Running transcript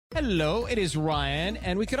Hello, it is Ryan,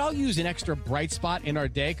 and we could all use an extra bright spot in our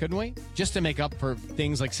day, couldn't we? Just to make up for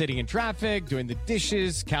things like sitting in traffic, doing the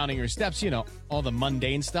dishes, counting your steps, all the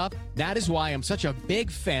mundane stuff. That is why I'm such a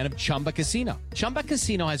big fan of Chumba Casino. Chumba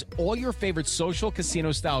Casino has all your favorite social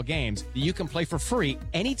casino-style games that you can play for free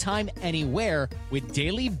anytime, anywhere with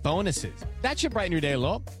daily bonuses. That should brighten your day a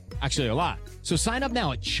little. Actually, a lot. So sign up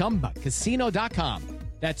now at ChumbaCasino.com.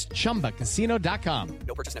 That's ChumbaCasino.com.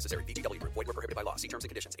 No purchase necessary. VGW Group. Void where prohibited by law. See terms and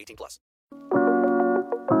conditions. 18+.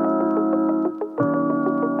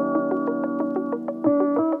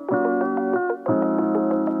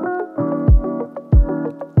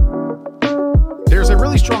 There's a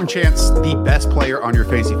really strong chance the best player on your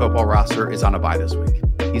fantasy football roster is on a bye this week.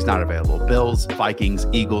 He's not available. Bills, Vikings,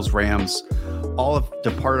 Eagles, Rams, all have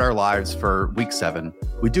departed our lives for week 7.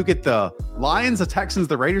 We do get the Lions, the Texans,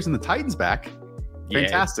 the Raiders, and the Titans back.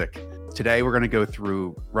 Fantastic. Yeah. Today, we're going to go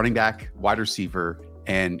through running back, wide receiver,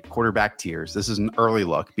 and quarterback tiers. This is an early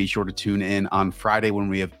look. Be sure to tune in on Friday when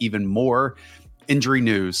we have even more injury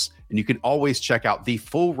news. And you can always check out the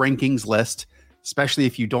full rankings list, especially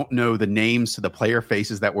if you don't know the names to the player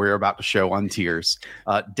faces that we're about to show on tiers.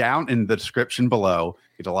 Down in the description below.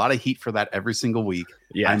 Get a lot of heat for that every single week.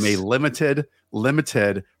 Yes. I'm a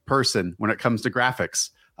limited person when it comes to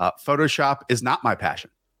graphics. Photoshop is not my passion.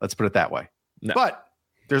 Let's put it that way. No. But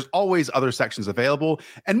there's always other sections available.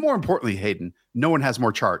 And more importantly, Hayden, no one has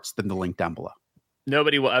more charts than the link down below.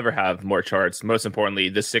 Nobody will ever have more charts. Most importantly,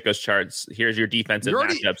 the Sickos charts. Here's your defensive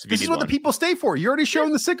matchups. This is what the people stay for. You're already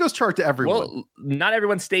showing the Sickos chart to everyone. Well, not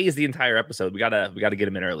everyone stays the entire episode. We gotta get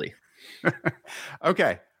them in early.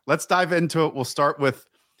 Okay, let's dive into it. We'll start with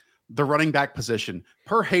the running back position.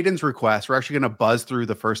 Per Hayden's request, we're actually going to buzz through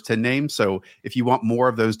the first 10 names. So if you want more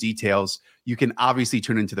of those details, you can obviously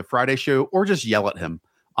tune into the Friday show or just yell at him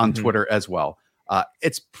on Twitter as well.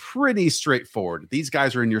 It's pretty straightforward. These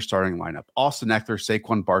guys are in your starting lineup. Austin Eckler,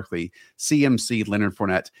 Saquon Barkley, CMC, Leonard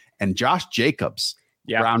Fournette, and Josh Jacobs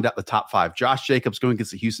round out the top 5. Josh Jacobs going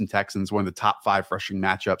against the Houston Texans, one of the top 5 rushing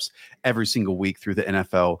matchups every single week through the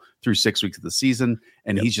NFL through 6 weeks of the season.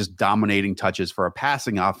 And he's just dominating touches for a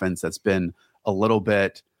passing offense that's been a little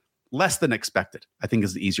bit less than expected, I think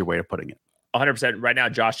is the easier way of putting it. 100%. Right now,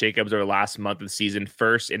 Josh Jacobs over the last month of the season,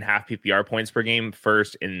 first in half PPR points per game,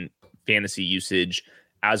 first in fantasy usage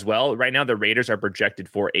as well. Right now, the Raiders are projected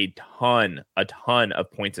for a ton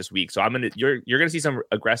of points this week. So you're gonna see some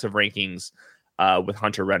aggressive rankings with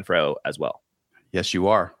Hunter Renfrow as well. Yes, you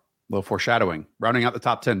are. A little foreshadowing. Rounding out the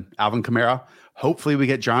top 10, Alvin Kamara. Hopefully we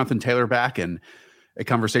get Jonathan Taylor back, and a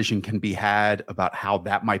conversation can be had about how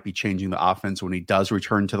that might be changing the offense when he does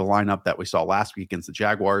return to the lineup that we saw last week against the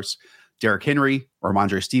Jaguars. Derrick Henry,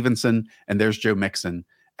 Ramondre Stevenson, and there's Joe Mixon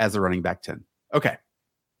as the running back 10. Okay,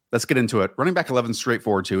 let's get into it. Running back 11,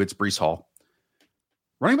 straightforward too. It's Breece Hall.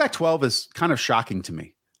 Running back 12 is kind of shocking to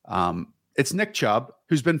me. It's Nick Chubb,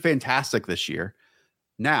 who's been fantastic this year.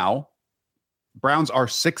 Now, Browns are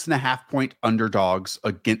 6.5-point underdogs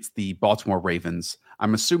against the Baltimore Ravens.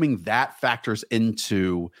 I'm assuming that factors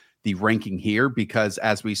into the ranking here because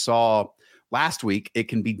as we saw last week, it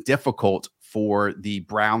can be difficult for the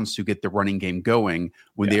Browns to get the running game going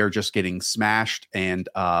when they are just getting smashed and,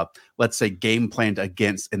 let's say, game planned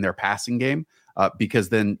against in their passing game, because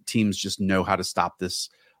then teams just know how to stop this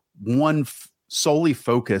one solely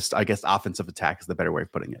focused, I guess, offensive attack is the better way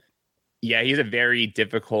of putting it. Yeah, he's a very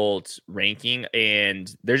difficult ranking,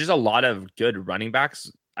 and there's just a lot of good running backs,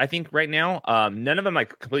 I think, right now. None of them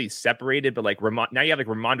like completely separated, but like now you have like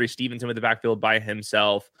Ramondre Stevenson with the backfield by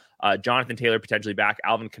himself, Jonathan Taylor potentially back,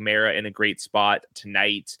 Alvin Kamara in a great spot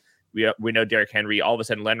tonight. We know Derrick Henry. All of a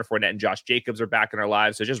sudden, Leonard Fournette and Josh Jacobs are back in our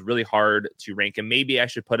lives, so it's just really hard to rank him. Maybe I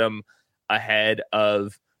should put him ahead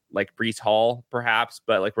of like Breece Hall, perhaps,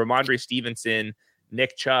 but like Ramondre Stevenson,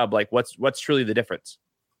 Nick Chubb, like what's truly the difference?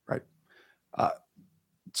 Right.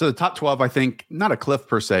 So the top 12, I think, not a cliff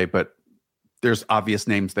per se, but there's obvious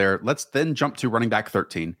names there. Let's then jump to running back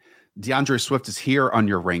 13. DeAndre Swift is here on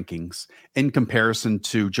your rankings in comparison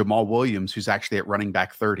to Jamal Williams, who's actually at running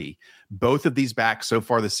back 30. Both of these backs so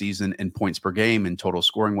far this season in points per game and total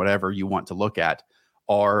scoring, whatever you want to look at,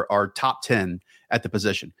 are top 10 at the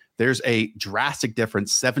position. There's a drastic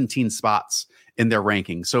difference, 17 spots in their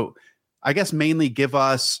rankings. So I guess mainly give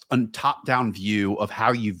us a top-down view of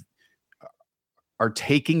how you are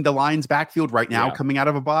taking the Lions backfield right now coming out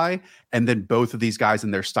of a bye, and then both of these guys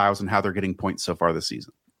and their styles and how they're getting points so far this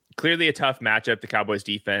season. Clearly a tough matchup. The Cowboys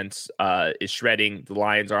defense is shredding. The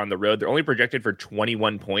Lions are on the road. They're only projected for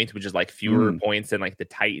 21 points, which is like fewer points than like the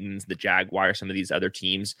Titans, the Jaguars, some of these other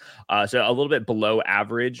teams. So a little bit below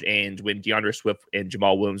average. And when DeAndre Swift and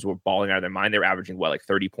Jamal Williams were balling out of their mind, they were averaging like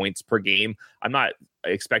 30 points per game. I'm not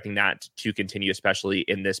expecting that to continue, especially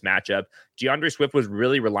in this matchup. DeAndre Swift was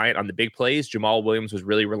really reliant on the big plays. Jamal Williams was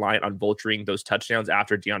really reliant on vulturing those touchdowns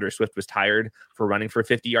after DeAndre Swift was tired for running for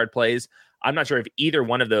 50-yard plays. I'm not sure if either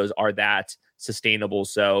one of those are that sustainable.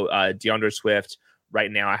 So DeAndre Swift, right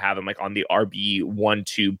now, I have him like on the RB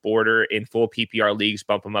 1-2 border in full PPR leagues,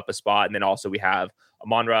 bump him up a spot. And then also we have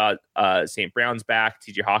Amon-Ra St. Brown's back,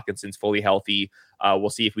 TJ Hawkinson's fully healthy. We'll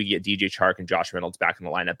see if we get DJ Chark and Josh Reynolds back in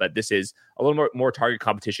the lineup. But this is a little more target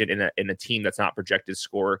competition in a team that's not projected to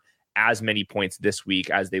score as many points this week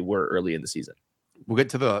as they were early in the season. We'll get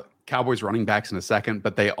to the Cowboys running backs in a second,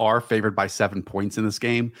 but they are favored by 7 points in this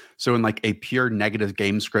game. So in like a pure negative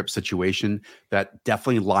game script situation, that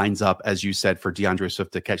definitely lines up, as you said, for DeAndre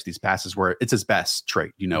Swift to catch these passes where it's his best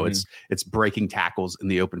trait. You know, it's breaking tackles in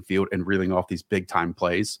the open field and reeling off these big time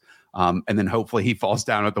plays. And then hopefully he falls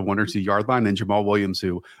down at the 1 or 2 yard line. And Jamal Williams,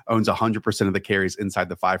 who owns 100% of the carries inside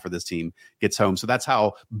the 5 for this team, gets home. So that's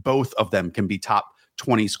how both of them can be top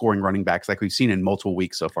 20 scoring running backs like we've seen in multiple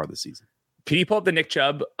weeks so far this season. Can you pull up the Nick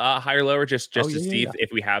Chubb higher lower just to see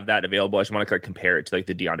if we have that available? I just want to compare it to like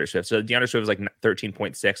the DeAndre Swift. So DeAndre Swift is like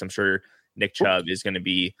 13.6. I'm sure Nick Chubb is going to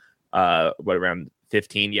be around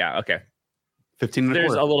 15. Yeah, okay. 15. So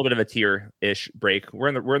there's a little bit of a tier-ish break. We're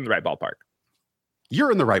in the right ballpark.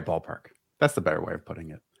 You're in the right ballpark. That's the better way of putting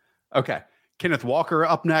it. Okay. Kenneth Walker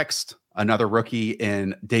up next, another rookie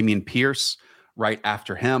in Dameon Pierce right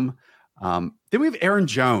after him. Then we have Aaron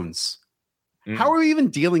Jones. How are we even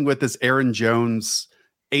dealing with this Aaron Jones,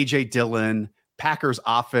 AJ Dillon, Packers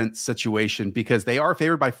offense situation? Because they are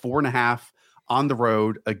favored by 4.5 on the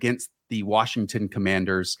road against the Washington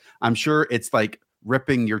Commanders. I'm sure it's like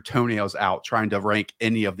ripping your toenails out trying to rank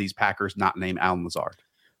any of these Packers not named Allen Lazard.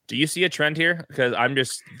 Do you see a trend here? Because I'm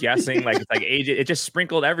just guessing, like, it's like AJ, it just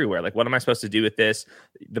sprinkled everywhere. Like, what am I supposed to do with this?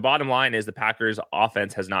 The bottom line is the Packers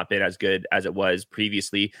offense has not been as good as it was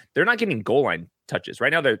previously. They're not getting goal line touches.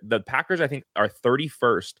 Right now, the Packers, I think, are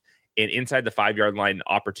 31st in inside the 5-yard line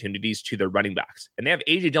opportunities to their running backs. And they have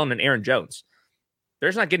AJ Dillon and Aaron Jones. They're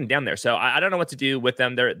just not getting down there. So I don't know what to do with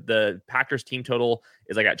them. The Packers team total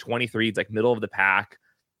is like at 23. It's like middle of the pack.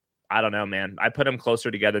 I don't know, man. I put them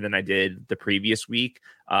closer together than I did the previous week.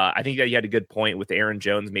 I think that you had a good point with Aaron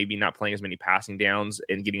Jones, maybe not playing as many passing downs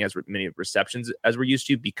and getting as many receptions as we're used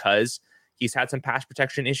to because he's had some pass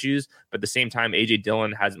protection issues. But at the same time, AJ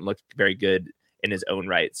Dillon hasn't looked very good in his own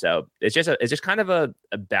right. So it's just kind of a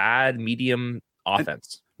bad medium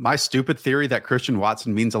offense. My stupid theory that Christian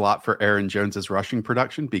Watson means a lot for Aaron Jones's rushing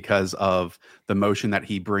production because of the motion that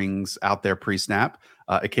he brings out there pre-snap.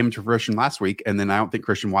 It came to fruition last week, and then I don't think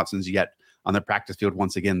Christian Watson's yet on the practice field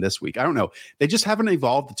once again this week. I don't know. They just haven't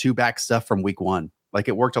evolved the 2-back stuff from week 1. Like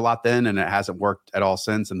it worked a lot then, and it hasn't worked at all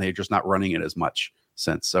since, and they're just not running it as much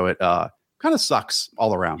since. So it kind of sucks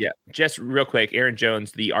all around. Yeah. Just real quick, Aaron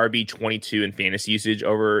Jones, the RB 22 in fantasy usage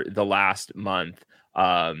over the last month.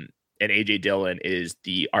 And AJ Dillon is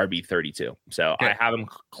the RB 32. So okay. I have him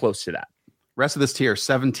close to that. Rest of this tier,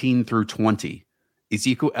 17 through 20.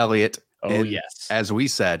 Ezekiel Elliott. Oh, yes. As we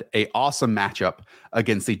said, a awesome matchup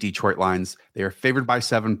against the Detroit Lions. They are favored by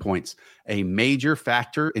 7 points. A major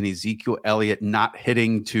factor in Ezekiel Elliott not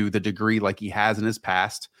hitting to the degree like he has in his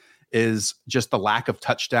past is just the lack of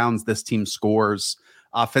touchdowns this team scores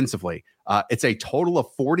offensively. It's a total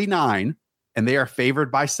of 49, and they are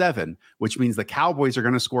favored by 7, which means the Cowboys are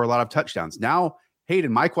going to score a lot of touchdowns. Now,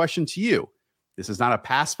 Hayden, my question to you, this is not a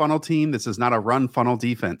pass funnel team. This is not a run funnel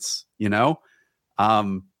defense, you know?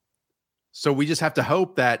 So we just have to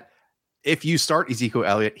hope that if you start Ezekiel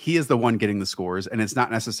Elliott, he is the one getting the scores, and it's not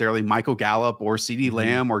necessarily Michael Gallup or CeeDee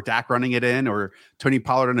Lamb or Dak running it in or Tony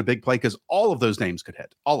Pollard in a big play, because all of those names could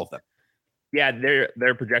hit, all of them. Yeah,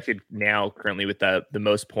 they're projected now currently with the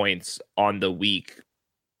most points on the week.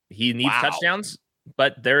 He needs touchdowns,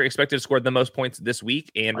 but they're expected to score the most points this week.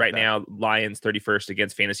 And right now, Lions 31st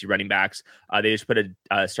against fantasy running backs. They just put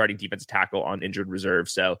a starting defensive tackle on injured reserve.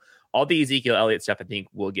 So all the Ezekiel Elliott stuff, I think,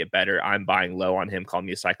 will get better. I'm buying low on him. Call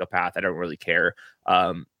me a psychopath. I don't really care.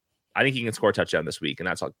 I think he can score a touchdown this week, and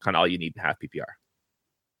that's kind of all you need to have PPR.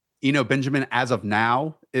 You know, Benjamin, as of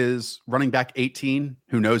now, is running back 18.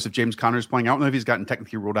 Who knows if James Conner is playing? I don't know if he's gotten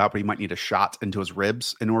technically ruled out, but he might need a shot into his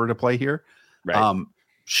ribs in order to play here. Right.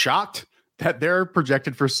 Shocked that they're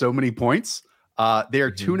projected for so many points. They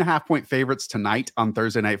are 2.5-point favorites tonight on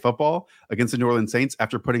Thursday Night Football against the New Orleans Saints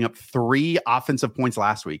after putting up 3 offensive points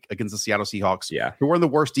last week against the Seattle Seahawks, who are one of the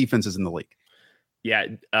worst defenses in the league. Yeah,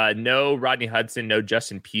 no Rodney Hudson, no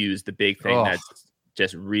Justin Pughes, the big thing that's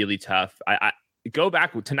just really tough. I go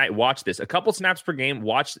back tonight, watch this. A couple snaps per game,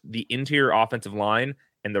 watch the interior offensive line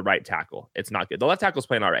and the right tackle. It's not good. The left tackle's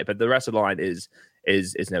playing all right, but the rest of the line is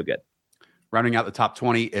no good. Rounding out the top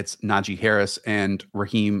 20, it's Najee Harris and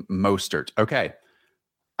Raheem Mostert. Okay.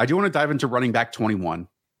 I do want to dive into running back 21.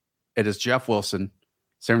 It is Jeff Wilson,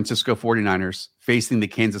 San Francisco 49ers, facing the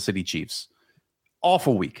Kansas City Chiefs.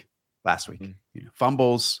 Awful week last week.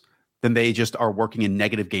 Fumbles. Then they just are working in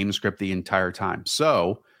negative game script the entire time.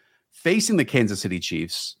 So facing the Kansas City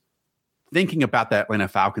Chiefs, thinking about that Atlanta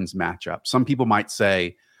Falcons matchup, some people might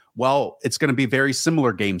say, well, it's going to be very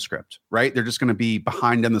similar game script, right? They're just going to be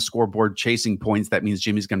behind on the scoreboard chasing points. That means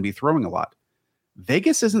Jimmy's going to be throwing a lot.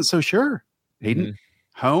 Vegas isn't so sure. Hayden,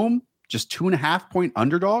 home, just 2.5 point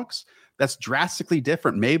underdogs. That's drastically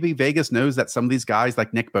different. Maybe Vegas knows that some of these guys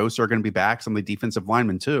like Nick Bosa are going to be back, some of the defensive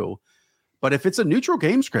linemen too. But if it's a neutral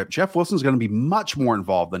game script, Jeff Wilson's going to be much more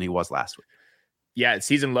involved than he was last week. Yeah,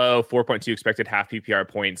 season low, 4.2 expected half PPR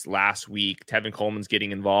points last week. Tevin Coleman's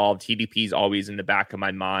getting involved. TDP's always in the back of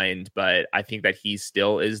my mind, but I think that he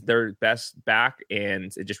still is their best back,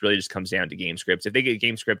 and it just really just comes down to game scripts. If they get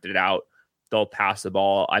game scripted out, they'll pass the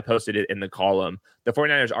ball. I posted it in the column. The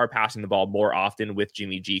 49ers are passing the ball more often with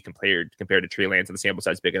Jimmy G compared to Trey Lance, and the sample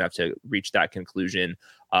size big enough to reach that conclusion.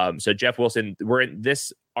 So Jeff Wilson, we're in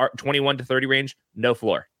this 21 to 30 range, no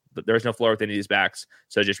floor. There's no floor with any of these backs.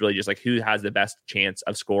 So just really just like who has the best chance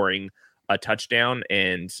of scoring a touchdown.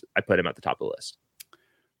 And I put him at the top of the list.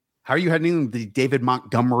 How are you heading the David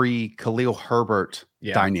Montgomery, Khalil Herbert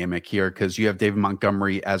dynamic here? Because you have David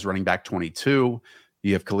Montgomery as running back 22.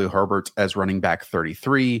 You have Khalil Herbert as running back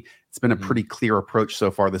 33. It's been a pretty clear approach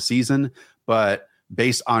so far this season, but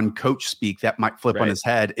based on coach speak, that might flip on his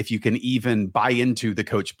head if you can even buy into the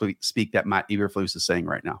coach speak that Matt Eberflus is saying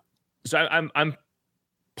right now. So I'm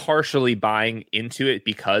partially buying into it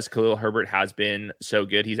because Khalil Herbert has been so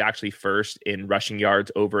good. He's actually first in rushing yards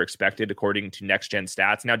over expected, according to Next Gen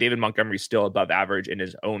Stats. Now, David Montgomery's still above average in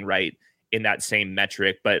his own right in that same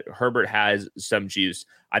metric, but Herbert has some juice.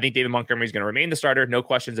 I think David Montgomery is going to remain the starter. No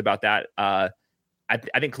questions about that. I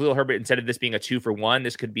think Khalil Herbert, instead of this being a 2-for-1,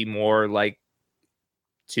 this could be more like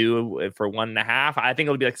 2 for 1.5. I think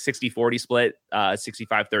it'll be like 60-40 split,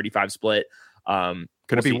 65-35 split.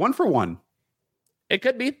 Could it be 1 for 1? It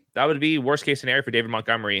could be. That would be worst case scenario for David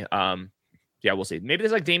Montgomery. Yeah, we'll see. Maybe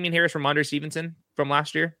there's like Damian Harris from Andre Stevenson from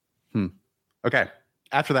last year. Okay.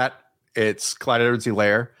 After that, it's Clyde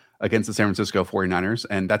Edwards-Helaire against the San Francisco 49ers.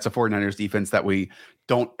 And that's a 49ers defense that we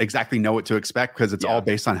don't exactly know what to expect because it's all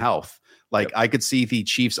based on health. Like I could see the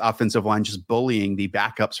Chiefs offensive line just bullying the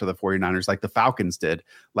backups for the 49ers like the Falcons did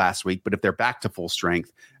last week. But if they're back to full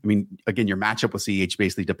strength, I mean, again, your matchup with CH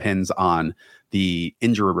basically depends on the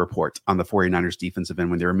injury report on the 49ers defensive end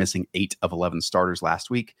when they were missing 8 of 11 starters last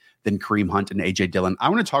week. Then Kareem Hunt and AJ Dillon. I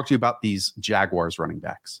want to talk to you about these Jaguars running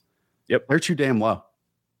backs. Yep. They're too damn low.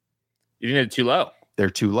 You think they're too low? They're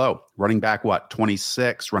too low. Running back,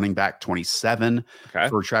 26, running back 27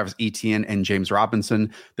 for Travis Etienne and James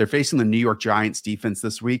Robinson. They're facing the New York Giants defense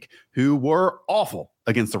this week, who were awful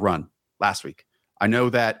against the run last week. I know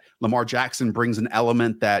that Lamar Jackson brings an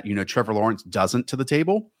element that, Trevor Lawrence doesn't to the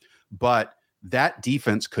table, but that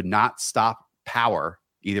defense could not stop power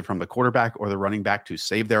either from the quarterback or the running back to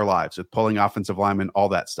save their lives with pulling offensive linemen, all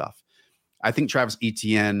that stuff. I think Travis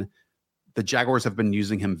Etienne, the Jaguars have been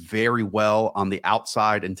using him very well on the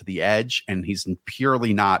outside and to the edge, and he's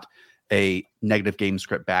purely not a negative game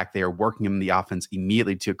script back. They are working him in the offense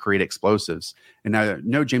immediately to create explosives. And I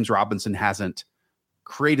know James Robinson hasn't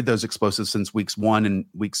created those explosives since weeks 1 and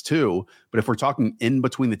weeks 2, but if we're talking in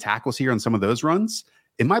between the tackles here on some of those runs,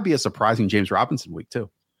 it might be a surprising James Robinson week 2.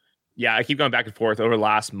 Yeah, I keep going back and forth over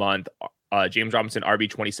last month. James Robinson,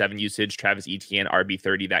 RB27 usage, Travis Etienne,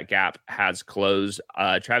 RB30. That gap has closed.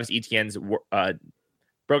 Travis Etienne's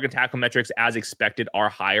broken tackle metrics, as expected, are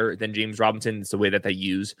higher than James Robinson. It's the way that they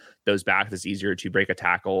use those backs. It's easier to break a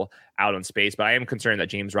tackle out on space. But I am concerned that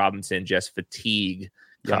James Robinson just fatigue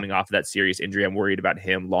coming off of that serious injury. I'm worried about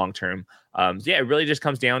him long term. It really just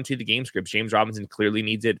comes down to the game scripts. James Robinson clearly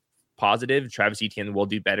needs it positive. Travis Etienne will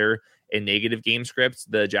do better in negative game scripts.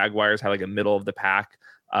 The Jaguars have like a middle of the pack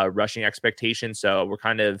rushing expectation, so we're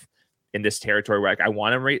kind of in this territory where I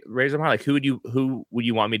want to raise them high. Like, who would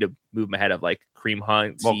you want me to move them ahead of? Like Kareem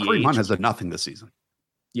Hunt. Well, Kareem Hunt has done nothing this season.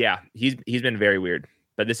 Yeah, he's been very weird,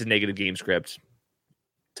 but this is negative game script.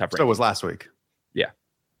 Tough. So was last week. Yeah.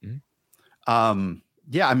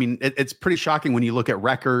 Yeah, I mean, it's pretty shocking when you look at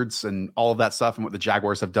records and all of that stuff and what the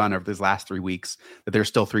Jaguars have done over these last 3 weeks that they're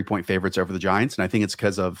still 3-point favorites over the Giants, and I think it's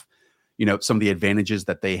because of some of the advantages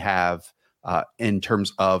that they have. In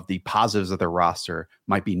terms of the positives of their roster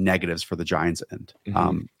might be negatives for the Giants end.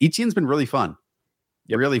 Etienne's been really fun.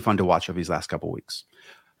 Really fun to watch over these last couple of weeks.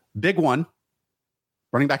 Big one,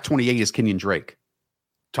 running back 28 is Kenyon Drake.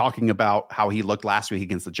 Talking about how he looked last week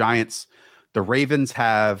against the Giants. The Ravens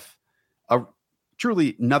have a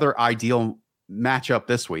truly another ideal matchup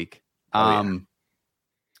this week. I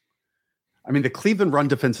mean, the Cleveland run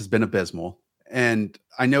defense has been abysmal, and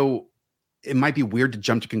I know it might be weird to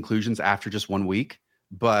jump to conclusions after just 1 week,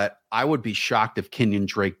 but I would be shocked if Kenyon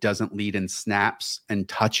Drake doesn't lead in snaps and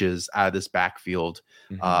touches out of this backfield,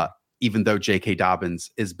 even though J.K.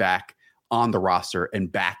 Dobbins is back on the roster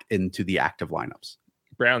and back into the active lineups.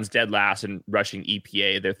 Browns dead last in rushing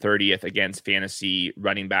EPA. They're 30th against fantasy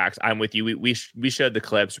running backs. I'm with you. We showed the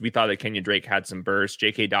clips. We thought that Kenyon Drake had some burst.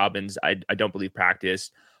 J.K. Dobbins, I don't believe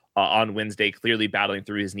practiced on Wednesday, clearly battling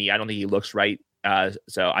through his knee. I don't think he looks right.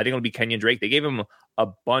 So I think it'll be Kenyon Drake. They gave him a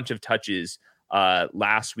bunch of touches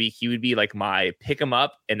last week. He would be like my pick him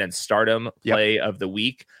up and then start him play of the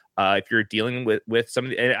week. If you're dealing with some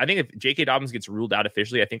of the, and I think if J.K. Dobbins gets ruled out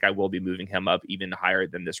officially, I think I will be moving him up even higher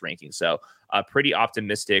than this ranking. So pretty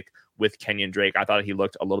optimistic with Kenyon Drake. I thought he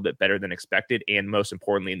looked a little bit better than expected. And most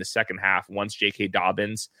importantly, in the second half, once J.K.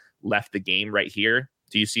 Dobbins left the game right here,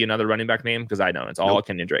 do you see another running back name? Because I know it's all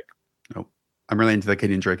Kenyon Drake. Nope. I'm really into the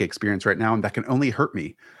Kenyon Drake experience right now, and that can only hurt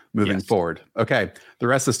me moving forward. Okay. The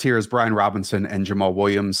rest of this tier is Brian Robinson and Jamal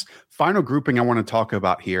Williams. Final grouping I want to talk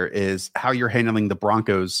about here is how you're handling the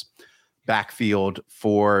Broncos backfield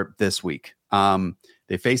for this week.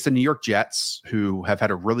 They face the New York Jets, who have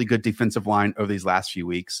had a really good defensive line over these last few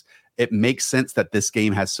weeks. It makes sense that this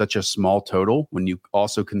game has such a small total when you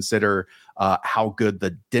also consider how good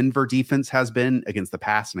the Denver defense has been against the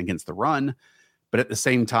pass and against the run. But at the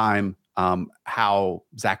same time, how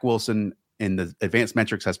Zach Wilson in the advanced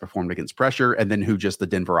metrics has performed against pressure, and then who just the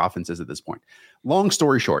Denver offense is at this point. Long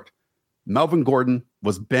story short, Melvin Gordon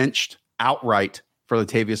was benched outright for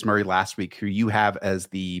Latavius Murray last week, who you have as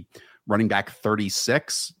the running back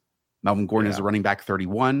 36. Melvin Gordon is a running back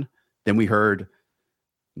 31. Then we heard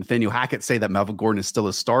Nathaniel Hackett say that Melvin Gordon is still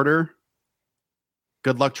a starter.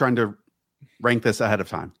 Good luck trying to rank this ahead of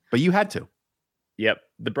time, but you had to. Yep.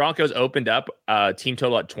 The Broncos opened up team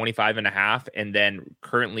total at 25.5. And then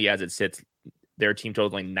currently as it sits, their team total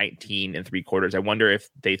is like 19 3/4. I wonder if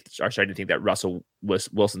they are starting to think that Russell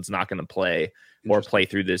Wilson's not going to play or play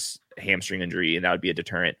through this hamstring injury, and that would be a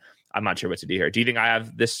deterrent. I'm not sure what to do here. Do you think I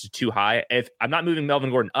have this too high? If I'm not moving Melvin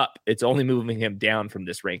Gordon up, it's only moving him down from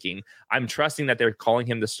this ranking. I'm trusting that they're calling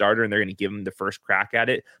him the starter and they're going to give him the first crack at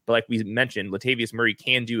it. But like we mentioned, Latavius Murray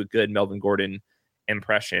can do a good Melvin Gordon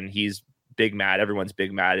impression. He's Big Mad. Everyone's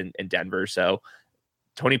Big Mad in Denver. So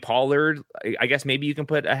Tony Pollard, I guess maybe you can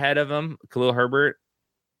put ahead of him. Khalil Herbert.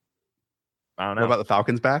 I don't know. What about the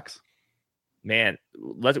Falcons backs? Man,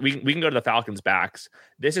 we can go to the Falcons backs.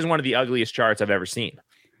 This is one of the ugliest charts I've ever seen.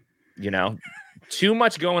 You know, too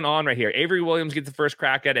much going on right here. Avery Williams gets the first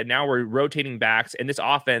crack at it. Now we're rotating backs, and this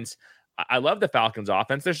offense, I love the Falcons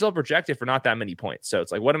offense. They're still projected for not that many points. So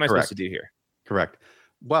it's like, what am I supposed to do here? Correct.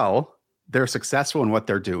 Well, they're successful in what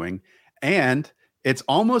they're doing. And it's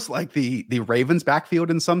almost like the Ravens backfield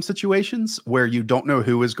in some situations where you don't know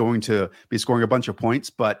who is going to be scoring a bunch of points,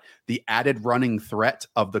 but the added running threat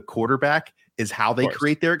of the quarterback is how they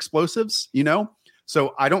create their explosives, you know?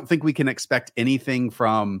 So I don't think we can expect anything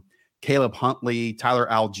from Caleb Huntley, Tyler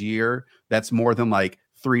Algier, that's more than like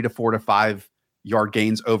 3 to 4 to 5 yard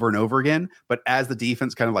gains over and over again. But as the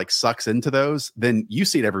defense kind of like sucks into those, then you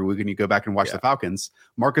see it every week and you go back and watch the Falcons.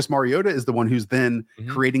 Marcus Mariota is the one who's then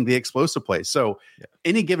creating the explosive plays. So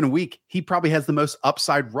any given week, he probably has the most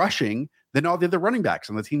upside rushing than all the other running backs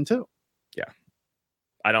on the team too. Yeah.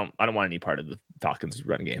 I don't want any part of the Falcons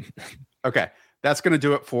run game. Okay. That's going to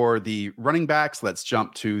do it for the running backs. Let's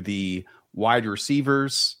jump to the wide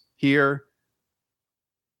receivers here.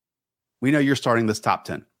 We know you're starting this top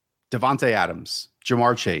 10. Devontae Adams,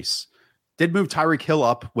 Jamar Chase. Did move Tyreek Hill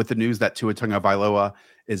up with the news that Tua Tagovailoa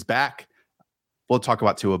is back. We'll talk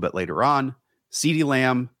about Tua a bit later on. CeeDee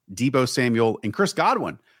Lamb, Deebo Samuel, and Chris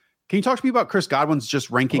Godwin. Can you talk to me about Chris Godwin's just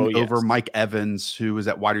ranking over Mike Evans, who is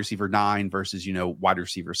at wide receiver 9 versus, wide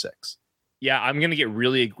receiver 6? Yeah, I'm going to get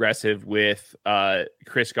really aggressive with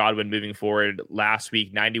Chris Godwin moving forward. Last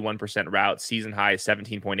week, 91% route, season high,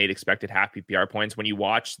 17.8 expected half PPR points. When you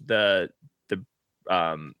watch the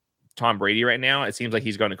Tom Brady right now, it seems like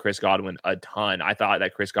he's going to Chris Godwin a ton. I thought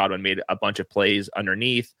that Chris Godwin made a bunch of plays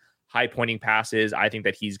underneath, high pointing passes. I think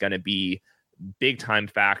that he's going to be big time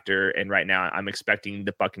factor. And right now I'm expecting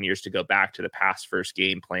the Buccaneers to go back to the pass first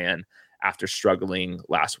game plan after struggling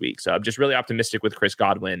last week. So I'm just really optimistic with Chris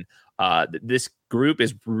Godwin. This group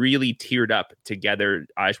is really tiered up together.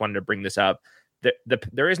 I just wanted to bring this up.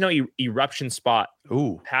 There is no eruption spot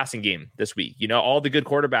passing game this week. All the good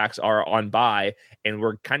quarterbacks are on bye, and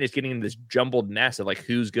we're kind of just getting in this jumbled mess of like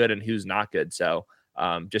who's good and who's not good. So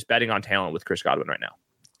just betting on talent with Chris Godwin right now.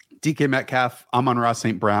 DK Metcalf, Amon-Ra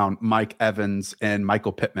St. Brown, Mike Evans, and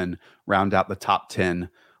Michael Pittman round out the top 10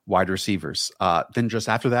 wide receivers. Then just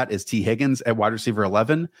after that is T. Higgins at wide receiver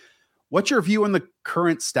 11. What's your view on the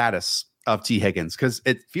current status of T. Higgins? Because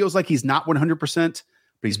it feels like he's not 100%, but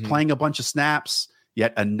he's playing a bunch of snaps,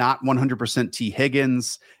 yet a not 100% T.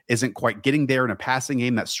 Higgins isn't quite getting there in a passing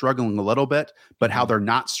game that's struggling a little bit, but how they're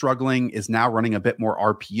not struggling is now running a bit more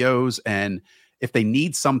RPOs. And if they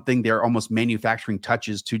need something, they're almost manufacturing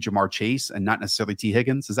touches to Jamar Chase and not necessarily T.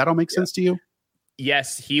 Higgins. Does that all make sense to you?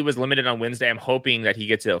 Yes, he was limited on Wednesday. I'm hoping that he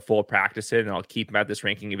gets a full practice in, and I'll keep him at this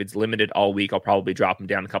ranking. If it's limited all week, I'll probably drop him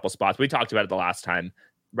down a couple spots. We talked about it the last time.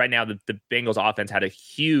 Right now, the Bengals offense had a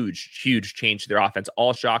huge change to their offense.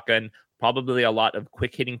 All shotgun, probably a lot of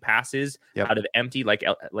quick hitting passes out of empty, like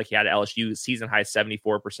he had at LSU, season high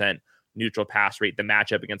 74% neutral pass rate. The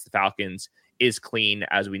matchup against the Falcons is clean,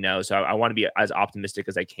 as we know. So I want to be as optimistic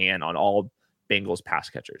as I can on all Bengals pass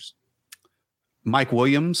catchers. Mike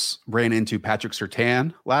Williams ran into Patrick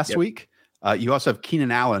Surtain last week. You also have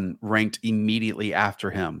Keenan Allen ranked immediately after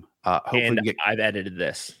him. Hopefully I've edited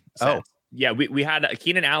this. Yeah, we had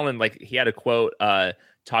Keenan Allen, like he had a quote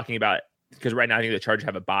talking about, because right now I think the Chargers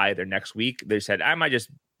have a bye their next week. They said, I might just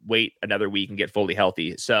wait another week and get fully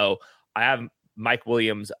healthy. So I have Mike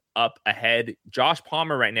Williams up ahead. Josh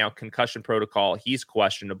Palmer right now, concussion protocol. He's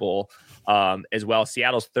questionable as well.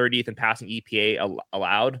 Seattle's 30th in passing EPA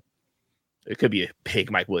allowed. It could be a big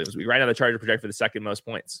Mike Williams week. Right now the Chargers project for the second most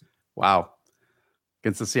points. Wow.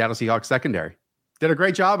 Against the Seattle Seahawks secondary. Did a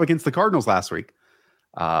great job against the Cardinals last week.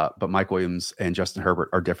 But Mike Williams and Justin Herbert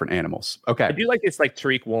are different animals. Okay. I do like this like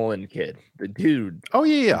Tariq Woolen kid. The dude. Oh,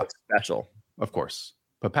 yeah. Special. Of course.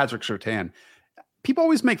 But Patrick Surtain, people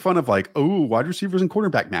always make fun of like, oh, wide receivers and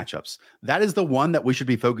quarterback matchups. That is the one that we should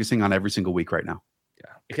be focusing on every single week right now.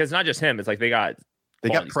 Yeah. Because it's not just him. It's like they got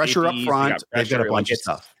pressure up front. They've got a bunch of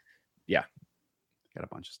stuff. Yeah. Got a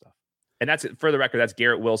bunch of stuff. And that's, for the record, that's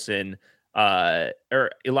Garrett Wilson or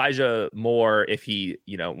Elijah Moore if he,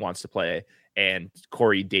 wants to play, and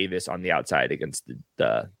Corey Davis on the outside against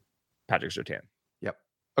the Patrick Surtain. Yep.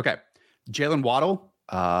 Okay. Jalen Waddle,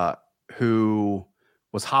 who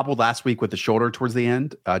was hobbled last week with the shoulder towards the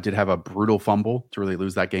end, did have a brutal fumble to really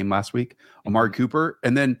lose that game last week. Amari Cooper.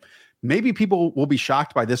 And then maybe people will be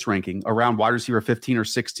shocked by this ranking. Around wide receiver 15 or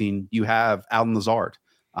 16, you have Allen Lazard.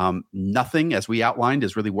 Nothing, as we outlined,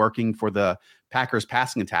 is really working for the Packers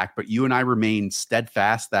passing attack, but you and I remain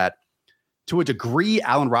steadfast that to a degree,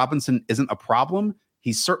 Allen Robinson isn't a problem.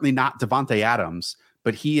 He's certainly not Devontae Adams,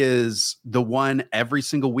 but he is the one every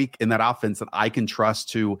single week in that offense that I can trust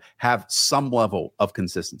to have some level of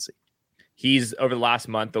consistency. He's, over the last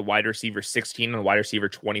month, the wide receiver 16 and the wide receiver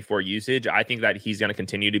 24 usage. I think that he's going to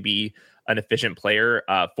continue to be an efficient player.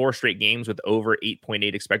 4 straight games with over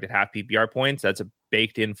 8.8 expected half PPR points. That's a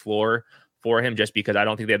baked in floor for him, just because I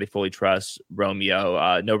don't think they fully trust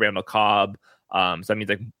Romeo. No Randall Cobb. So that means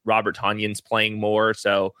like Robert Tonyan's playing more.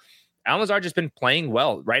 So Allen Lazard just been playing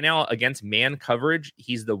well. Right now against man coverage,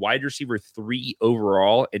 he's the wide receiver 3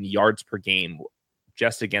 overall in yards per game,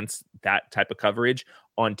 just against that type of coverage,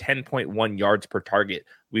 on 10.1 yards per target.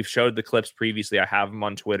 We've showed the clips previously. I have them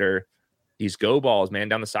on Twitter. These go balls, man,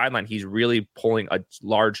 down the sideline. He's really pulling a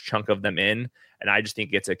large chunk of them in. And I just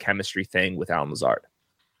think it's a chemistry thing with Allen Lazard.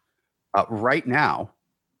 Right now,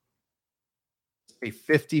 a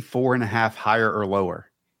 54.5 higher or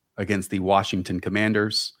lower against the Washington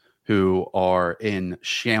Commanders, who are in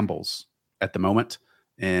shambles at the moment,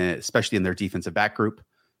 especially in their defensive back group.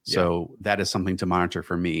 So that is something to monitor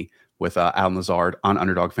for me with Allen Lazard on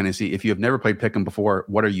Underdog Fantasy. If you have never played Pick'em before,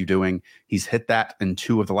 what are you doing? He's hit that in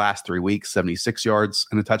 2 of the last 3 weeks, 76 yards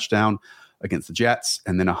and a touchdown against the Jets,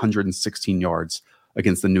 and then 116 yards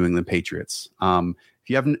against the New England Patriots. If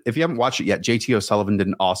you haven't watched it yet, JT O'Sullivan did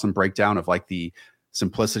an awesome breakdown of like the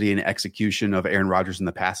simplicity and execution of Aaron Rodgers in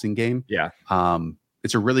the passing game. Yeah.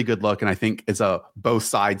 It's a really good look, and I think it's a both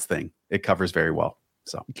sides thing. It covers very well.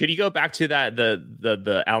 So could you go back to that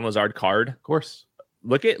the Allen Lazard card? Of course.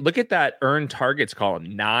 Look at that earned targets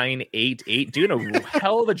column, 988, doing a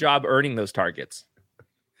hell of a job earning those targets.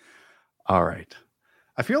 All right.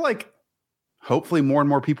 I feel like hopefully more and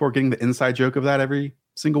more people are getting the inside joke of that every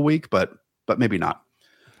single week, but maybe not.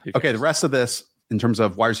 Okay, the rest of this, in terms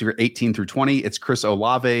of wide receiver 18 through 20, it's Chris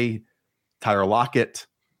Olave, Tyler Lockett,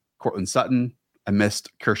 Cortland Sutton. I missed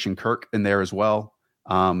Christian Kirk in there as well.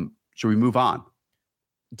 Should we move on?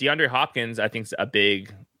 DeAndre Hopkins, I think, is a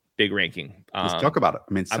big ranking. Let's talk about it.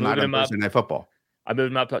 I mean, it's tonight on Thursday Night Football. I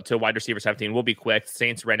moved him up to wide receiver 17. We'll be quick.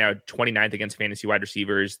 Saints right now 29th against fantasy wide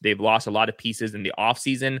receivers. They've lost a lot of pieces in the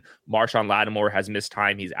offseason. Marshawn Lattimore has missed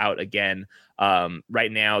time. He's out again.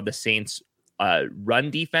 Right now, the Saints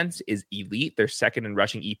run defense is elite. They're second in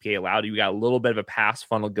rushing EPA allowed. You got a little bit of a pass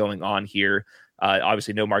funnel going on here.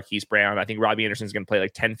 Obviously, no Marquise Brown. I think Robbie Anderson's going to play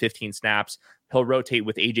like 10, 15 snaps. He'll rotate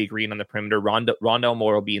with AJ Green on the perimeter. Rondell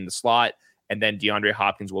Moore will be in the slot. And then DeAndre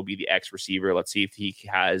Hopkins will be the X receiver. Let's see if he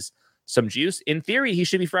has some juice. In theory, he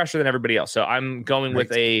should be fresher than everybody else. So I'm going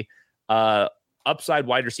with a upside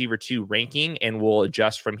wide receiver 2 ranking, and we'll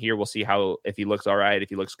adjust from here. We'll see if he looks all right, if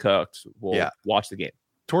he looks cooked, we'll watch the game.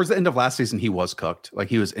 Towards the end of last season, he was cooked. Like,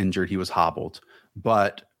 he was injured, he was hobbled.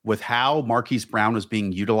 But with how Marquise Brown is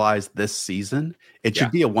being utilized this season, it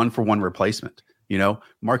should be a 1-for-1 replacement. You know,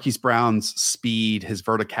 Marquise Brown's speed, his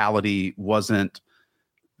verticality wasn't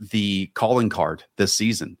the calling card this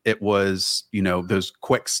season. It was, you know, those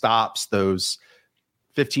quick stops, those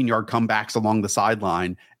 15-yard comebacks along the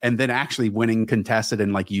sideline, and then actually winning contested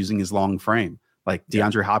and like using his long frame. Like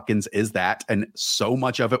DeAndre Hopkins is that. And so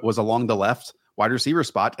much of it was along the left wide receiver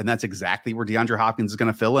spot. And that's exactly where DeAndre Hopkins is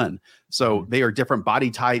going to fill in. So they are different body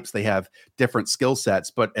types. They have different skill sets,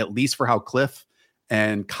 but at least for how Cliff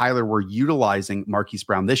and Kyler were utilizing Marquise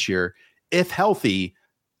Brown this year, if healthy,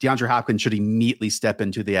 DeAndre Hopkins should immediately step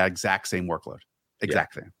into the exact same workload.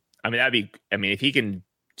 Exactly. Yeah. If he can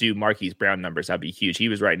do Marquise Brown numbers, that'd be huge. He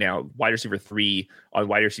was right now wide receiver 3 on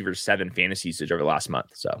wide receiver 7 fantasy usage over the last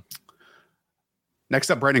month. So next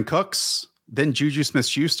up, Brandon Cooks, then Juju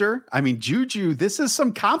Smith-Schuster. I mean, Juju, this is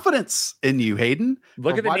some confidence in you, Hayden.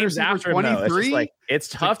 Look at the names after him, though. It's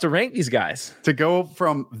tough to rank these guys. To go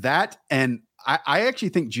from that, and I actually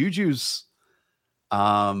think Juju's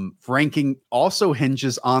ranking also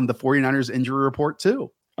hinges on the 49ers injury report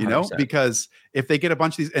too, you 100%. Know, because if they get a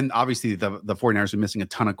bunch of these, and obviously the 49ers are missing a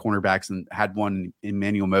ton of cornerbacks and had one,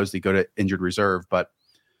 Emmanuel Mosley, go to injured reserve, but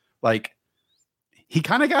like he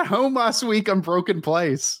kind of got home last week on broken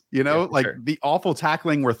plays, you know, the awful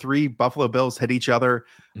tackling where 3 Buffalo Bills hit each other.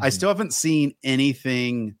 I still haven't seen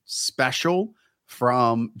anything special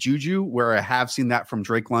from Juju, where I have seen that from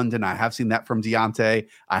Drake London. I have seen that from Deontay.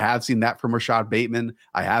 I have seen that from Rashad Bateman.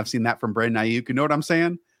 I have seen that from Brandon Ayuk. You know what I'm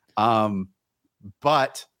saying?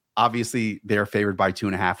 But obviously they're favored by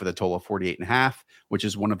 2.5 with a total of 48.5, which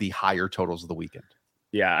is one of the higher totals of the weekend.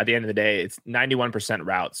 Yeah. At the end of the day, it's 91%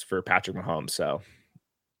 routes for Patrick Mahomes. So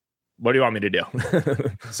what do you want me to do?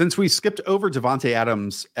 Since we skipped over Devontae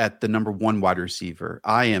Adams at the number 1 wide receiver,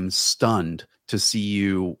 I am stunned to see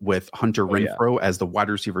you with Hunter Renfrow as the wide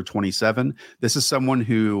receiver 27. This is someone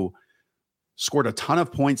who scored a ton of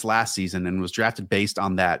points last season and was drafted based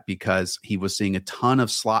on that because he was seeing a ton of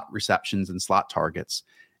slot receptions and slot targets.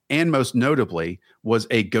 And most notably was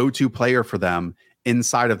a go-to player for them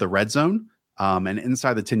inside of the red zone and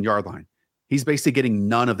inside the 10-yard line. He's basically getting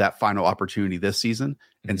none of that final opportunity this season.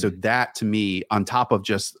 And so that, to me, on top of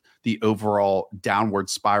just the overall downward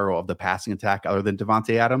spiral of the passing attack, other than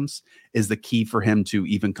Devontae Adams, is the key for him to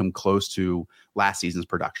even come close to last season's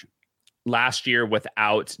production. Last year,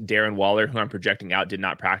 without Darren Waller, who I'm projecting out, did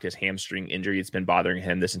not practice hamstring injury. It's been bothering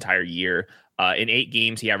him this entire year. In 8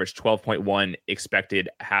 games, he averaged 12.1 expected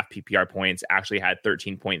half PPR points, actually had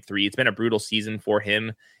 13.3. It's been a brutal season for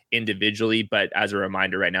him individually, but as a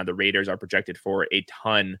reminder, right now, the Raiders are projected for a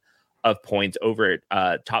ton of points over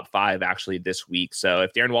top 5 actually this week. So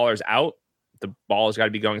if Darren Waller's out, the ball has got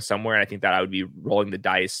to be going somewhere. And I think that I would be rolling the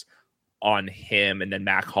dice on him. And then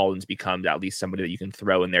Mac Hollins becomes at least somebody that you can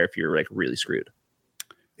throw in there if you're like really screwed.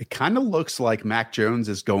 It kind of looks like Mac Jones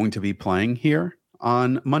is going to be playing here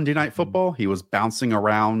on Monday Night Football. He was bouncing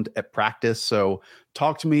around at practice. So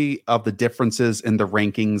talk to me of the differences in the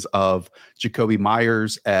rankings of Jacoby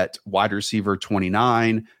Myers at wide receiver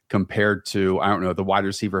 29 compared to, I don't know, the wide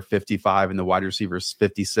receiver 55 and the wide receiver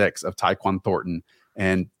 56 of Tyquan Thornton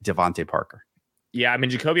and Devontae Parker. Yeah, I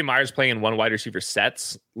mean, Jacoby Myers playing in 1 wide receiver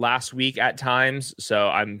sets last week at times. So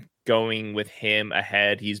I'm going with him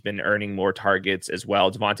ahead. He's been earning more targets as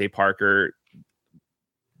well. Devontae Parker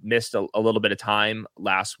missed a little bit of time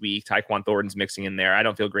last week. Tyquan Thornton's mixing in there. I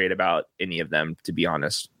don't feel great about any of them, to be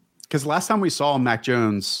honest. Because last time we saw Mac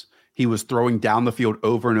Jones, he was throwing down the field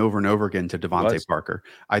over and over and over again to Devontae Parker.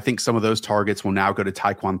 I think some of those targets will now go to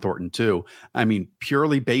Tyquan Thornton too. I mean,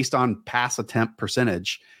 purely based on pass attempt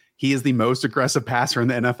percentage, he is the most aggressive passer in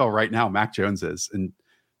the NFL right now. Mac Jones is, in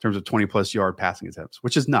terms of 20-plus yard passing attempts,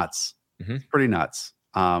 which is nuts. Pretty nuts.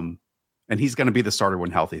 And he's going to be the starter when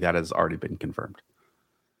healthy. That has already been confirmed.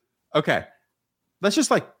 Okay, let's just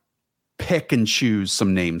pick and choose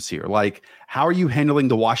some names here. Like, how are you handling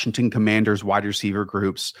the Washington Commanders wide receiver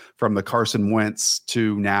groups from the Carson Wentz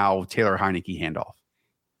to now Taylor Heineke handoff?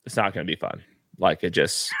 It's not going to be fun.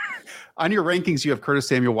 On your rankings, you have Curtis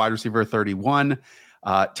Samuel, wide receiver 31,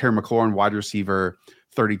 Terry McLaurin, wide receiver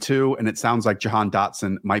 32. And it sounds like Jahan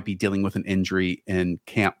Dotson might be dealing with an injury in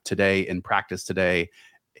camp today, in practice today.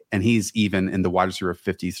 And he's even in the wide receiver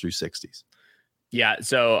 50s through 60s. Yeah,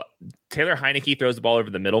 so Taylor Heineke throws the ball over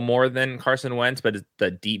the middle more than Carson Wentz, but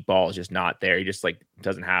the deep ball is just not there. He just like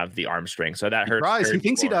doesn't have the arm strength, so that hurts. He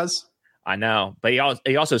thinks he does. I know, but he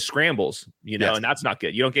also scrambles, Yes. and that's not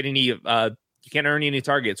good. You don't get any. You can't earn any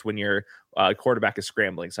targets when your quarterback is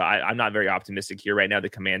scrambling. So I'm not very optimistic here right now. The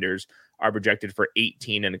Commanders are projected for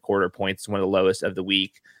 18.25 points, one of the lowest of the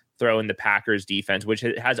week. Throw in the Packers defense, which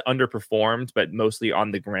has underperformed, but mostly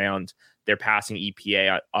on the ground. Their passing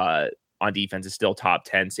EPA on defense is still top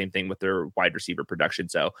 10. Same thing with their wide receiver production.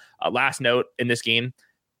 So last note in this game,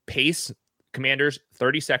 pace, Commanders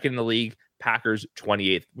 32nd in the league, Packers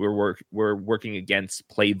 28th. We're working against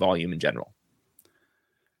play volume in general.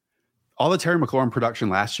 All the Terry McLaurin production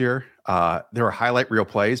last year, there were highlight reel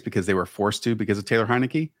plays because they were forced to because of Taylor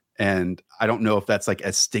Heineke. And I don't know if that's like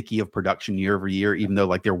as sticky of production year over year, even though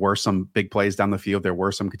like there were some big plays down the field, there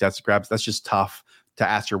were some contested grabs. That's just tough to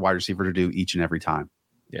ask your wide receiver to do each and every time.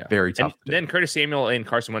 Yeah, very tough. And then Curtis Samuel and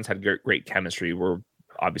Carson Wentz had great chemistry.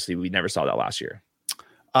 Obviously we never saw that last year.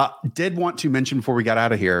 Did want to mention before we got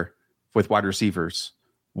out of here with wide receivers,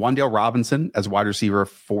 Wan'Dale Robinson as wide receiver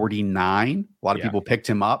 49. A lot of people picked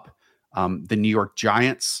him up. The New York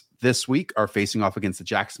Giants this week are facing off against the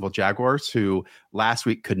Jacksonville Jaguars, who last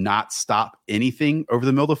week could not stop anything over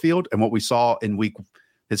the middle of the field. And what we saw in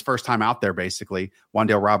his first time out there, basically,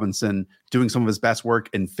 Wan'Dale Robinson doing some of his best work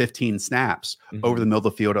in 15 snaps over the middle of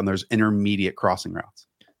the field on those intermediate crossing routes.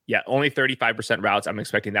 Yeah, only 35% routes. I'm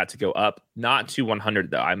expecting that to go up, not to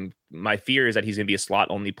 100 though. My fear is that he's going to be a slot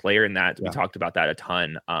only player, and that we talked about that a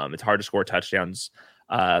ton. It's hard to score touchdowns,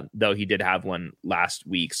 though he did have one last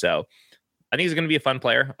week. So I think he's going to be a fun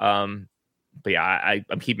player. But yeah,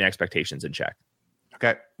 I'm keeping expectations in check.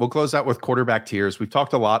 Okay, we'll close out with quarterback tiers. We've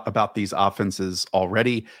talked a lot about these offenses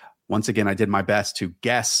already. Once again, I did my best to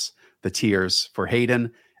guess the tiers for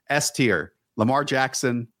Hayden. S tier, Lamar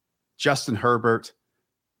Jackson, Justin Herbert,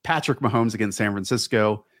 Patrick Mahomes against San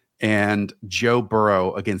Francisco, and Joe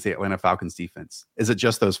Burrow against the Atlanta Falcons defense. Is it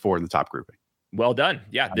just those four in the top grouping? Well done.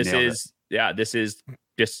 Yeah, this is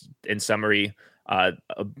just in summary. A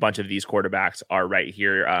bunch of these quarterbacks are right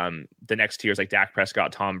here. The next tier is like Dak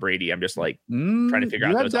Prescott, Tom Brady. I'm just like trying to figure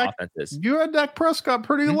out those offenses. You had Dak Prescott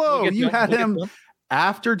pretty low. You had him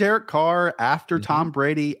after Derek Carr, after Tom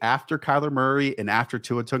Brady, after Kyler Murray, and after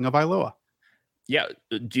Tua Tagovailoa. Yeah.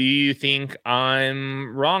 Do you think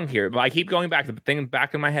I'm wrong here? But I keep going back. The thing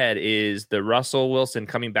back in my head is the Russell Wilson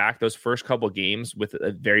coming back those first couple games with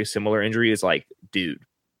a very similar injury is like, dude,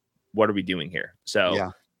 what are we doing here?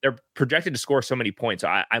 So they're projected to score so many points. So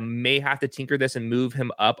I may have to tinker this and move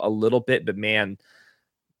him up a little bit, but man,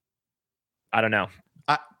 I don't know.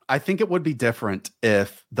 I think it would be different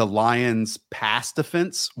if the Lions' pass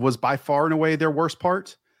defense was by far and away their worst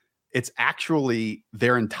part. It's actually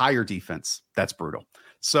their entire defense that's brutal.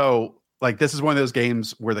 So, like, this is one of those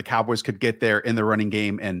games where the Cowboys could get there in the running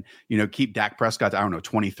game and, keep Dak Prescott to,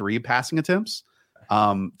 23 passing attempts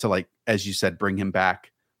to, like, as you said, bring him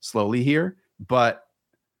back slowly here. But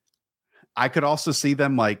I could also see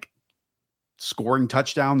them, like, scoring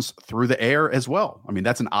touchdowns through the air as well. I mean,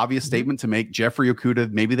 that's an obvious statement to make. Jeffrey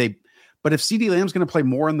Okudah, but if CeeDee Lamb's going to play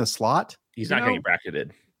more in the slot, he's not getting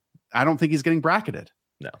bracketed. I don't think he's getting bracketed.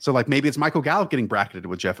 No. So like maybe it's Michael Gallup getting bracketed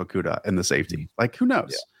with Jeff Okudah in the safety. Like who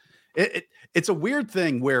knows? Yeah. It's a weird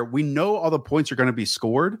thing where we know all the points are going to be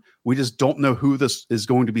scored. We just don't know who this is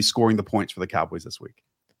going to be scoring the points for the Cowboys this week.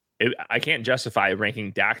 I can't justify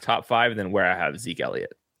ranking Dak top 5 and then where I have Zeke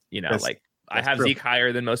Elliott. I have true. Zeke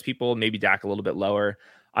higher than most people, maybe Dak a little bit lower.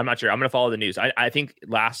 I'm not sure. I'm going to follow the news. I think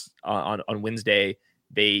last on Wednesday,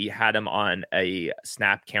 they had him on a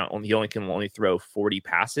snap count. He can only throw 40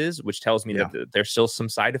 passes, which tells me that there's still some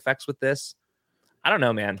side effects with this. I don't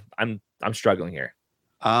know, man. I'm struggling here.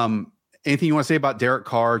 Anything you want to say about Derek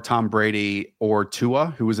Carr, Tom Brady, or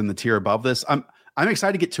Tua, who was in the tier above this? I'm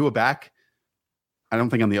excited to get Tua back. I don't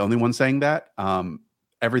think I'm the only one saying that.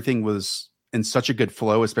 Everything was in such a good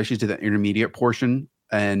flow, especially to the intermediate portion.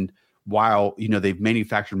 And while, they've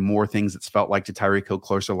manufactured more things, it's felt like to Tyreek Hill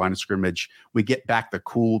closer line of scrimmage, we get back the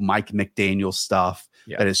cool Mike McDaniel stuff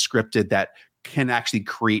that is scripted that can actually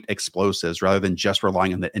create explosives rather than just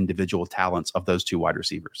relying on the individual talents of those two wide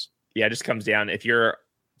receivers. Yeah, it just comes down. If you're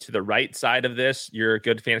to the right side of this, you're a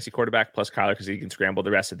good fantasy quarterback plus Kyler because he can scramble.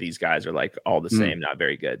 The rest of these guys are like all the same, not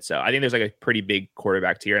very good. So I think there's like a pretty big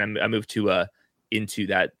quarterback tier, and I moved Tua into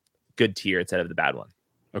that good tier instead of the bad one.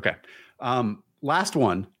 Okay. Last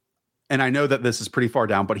one. And I know that this is pretty far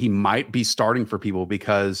down, but he might be starting for people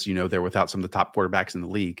because, they're without some of the top quarterbacks in the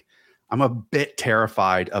league. I'm a bit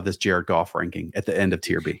terrified of this Jared Goff ranking at the end of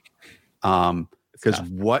Tier B. Because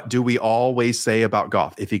what do we always say about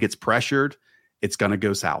Goff? If he gets pressured, it's going to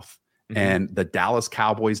go south. Mm-hmm. And the Dallas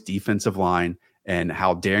Cowboys defensive line and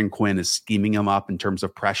how Darren Quinn is scheming him up in terms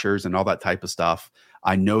of pressures and all that type of stuff.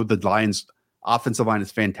 I know the Lions offensive line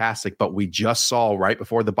is fantastic, but we just saw right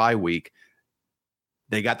before the bye week,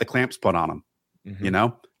 they got the clamps put on them. Mm-hmm. You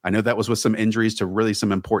know, I know that was with some injuries to really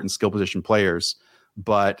some important skill position players,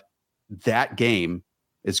 but that game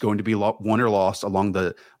is going to be won or lost along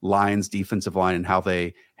the Lions defensive line and how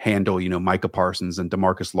they handle, you know, Micah Parsons and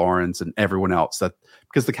DeMarcus Lawrence and everyone else, that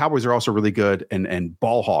because the Cowboys are also really good and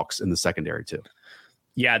ball hawks in the secondary too.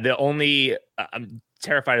 Yeah. The only, I'm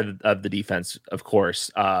terrified of the defense, of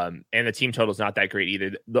course. And the team total is not that great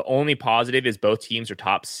either. The only positive is both teams are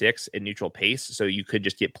top 6 in neutral pace. So you could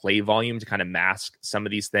just get play volume to kind of mask some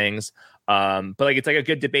of these things. But like, it's like a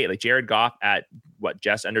good debate, like Jared Goff at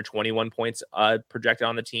just under 21 points projected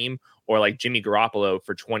on the team, or like Jimmy Garoppolo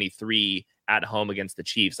for 23 at home against the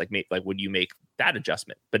Chiefs. Like would you make that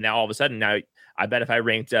adjustment? But now all of a sudden, now I bet if I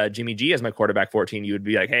ranked Jimmy G as my quarterback 14, you would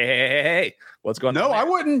be like, hey, what's going on? No, I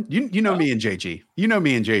wouldn't. You know me and JG. You know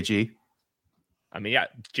me and JG. I mean, yeah,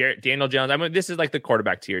 Daniel Jones. I mean, this is like the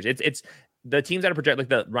quarterback tiers. It's the teams that are projected, like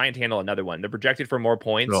the Ryan Tannehill, another one. They're projected for more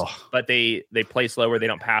points, but they play slower. They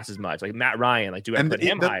don't pass as much. Like Matt Ryan, like do I put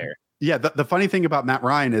him higher? Yeah, the funny thing about Matt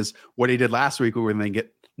Ryan is what he did last week when they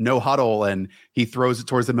get no huddle and he throws it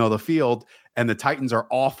towards the middle of the field, and the Titans are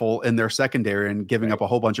awful in their secondary and giving up a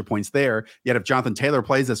whole bunch of points there. Yet if Jonathan Taylor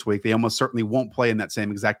plays this week, they almost certainly won't play in that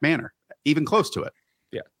same exact manner, even close to it.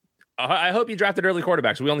 Yeah. I hope you drafted early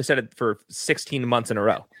quarterbacks. We only said it for 16 months in a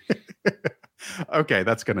row. Okay,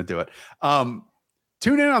 that's going to do it.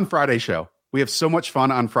 Tune in on Friday show. We have so much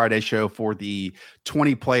fun on Friday show for the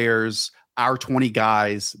 20 players, our 20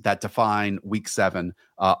 guys that define week 7.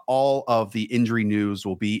 All of the injury news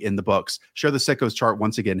will be in the books. Show the sickos chart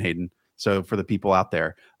once again, Hayden. So for the people out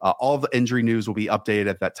there, all of the injury news will be updated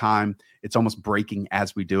at that time. It's almost breaking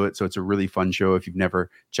as we do it. So it's a really fun show if you've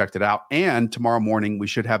never checked it out. And tomorrow morning, we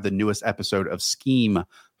should have the newest episode of Scheme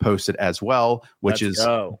posted as well, which is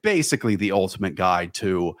basically the ultimate guide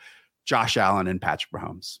to Josh Allen and Patrick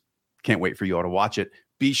Mahomes. Can't wait for you all to watch it.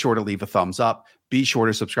 Be sure to leave a thumbs up. Be sure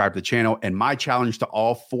to subscribe to the channel. And my challenge to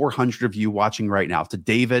all 400 of you watching right now, to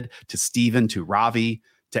David, to Steven, to Ravi,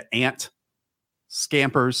 to Ant,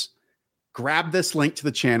 Scampers, grab this link to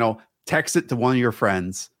the channel, text it to one of your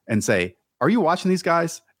friends and say, are you watching these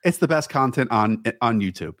guys? It's the best content on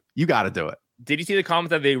YouTube. You got to do it. Did you see the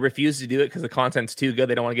comment that they refuse to do it because the content's too good?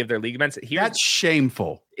 They don't want to give their league events. That's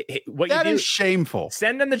shameful. That is shameful.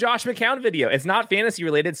 Send them the Josh McCown video. It's not fantasy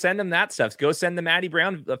related. Send them that stuff. Go send the Matty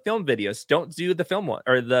Brown film videos. Don't do the film one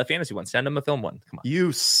or the fantasy one. Send them a film one. Come on.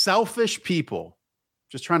 You selfish people.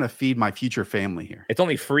 Just trying to feed my future family here. It's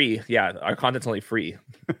only free. Yeah, our content's only free.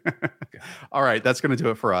 All right, that's going to do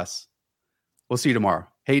it for us. We'll see you tomorrow.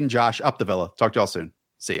 Hayden, Josh, up the villa. Talk to y'all soon.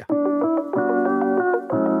 See ya.